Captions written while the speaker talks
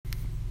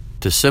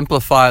To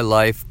simplify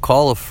life,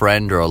 call a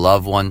friend or a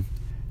loved one,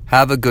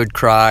 have a good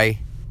cry,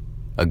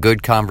 a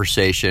good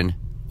conversation,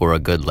 or a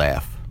good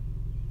laugh,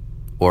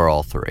 or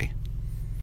all three.